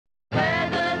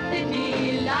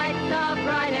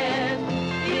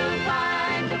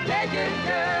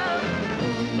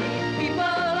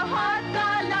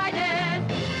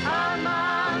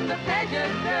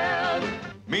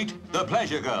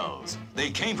pleasure girls. They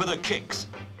came for the kicks.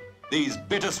 These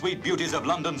bittersweet beauties of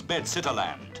London's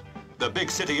bed-sitterland. The big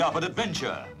city offered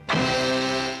adventure,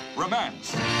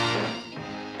 romance,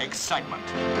 excitement.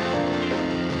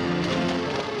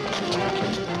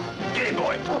 Get him,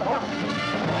 boy!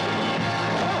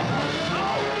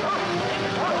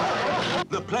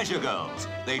 The pleasure girls.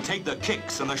 They take the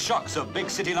kicks and the shocks of big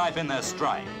city life in their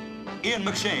stride. Ian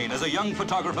McShane as a young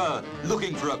photographer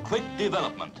looking for a quick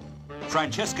development.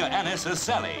 Francesca Annis as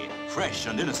Sally, fresh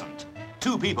and innocent.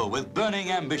 Two people with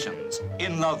burning ambitions,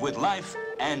 in love with life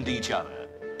and each other.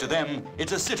 To them,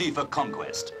 it's a city for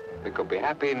conquest. We could be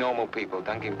happy, normal people,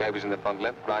 dunking babies in the front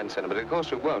left, right, and center, but of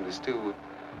course we won't. It's too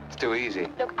easy.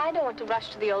 Look, I don't want to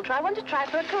rush to the ultra. I want to try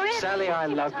for a career. Sally, I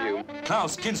love you.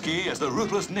 Klaus Kinski as the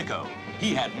ruthless Nico.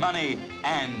 He had money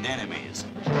and enemies.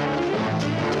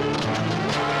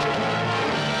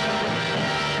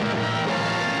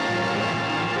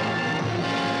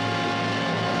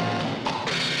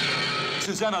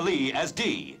 Suzanna Leigh as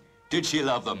Dee. Did she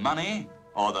love the money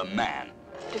or the man?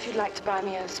 If you'd like to buy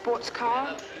me a sports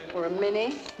car or a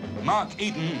Mini. Mark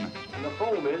Eaton. And the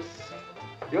form is,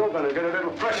 you're going to get a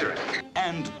little pressure.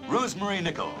 And Rosemary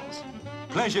Nicols.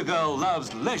 Pleasure girl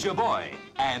loves leisure boy,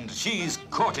 and she's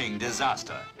courting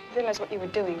disaster. You realize what you were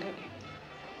doing, don't you?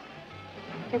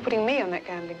 You're putting me on that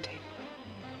gambling team.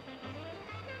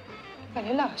 Well,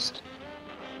 you lost.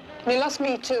 And you lost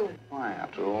me, too. Why,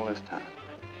 after all this time?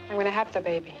 I'm going to have the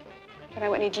baby, but I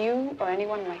won't need you or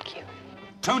anyone like you.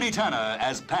 Tony Tanner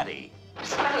as Paddy.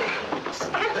 Sally!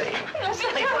 Sally!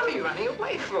 Sally, what are you running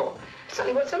away for?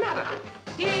 Sally, what's the matter?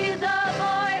 He's a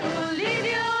boy who'll leave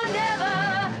you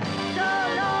never. So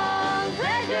long,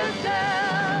 pleasure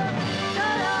girl. So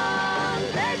long,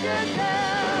 pleasure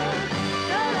girl.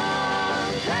 So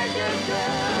long, pleasure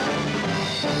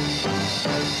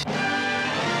girl.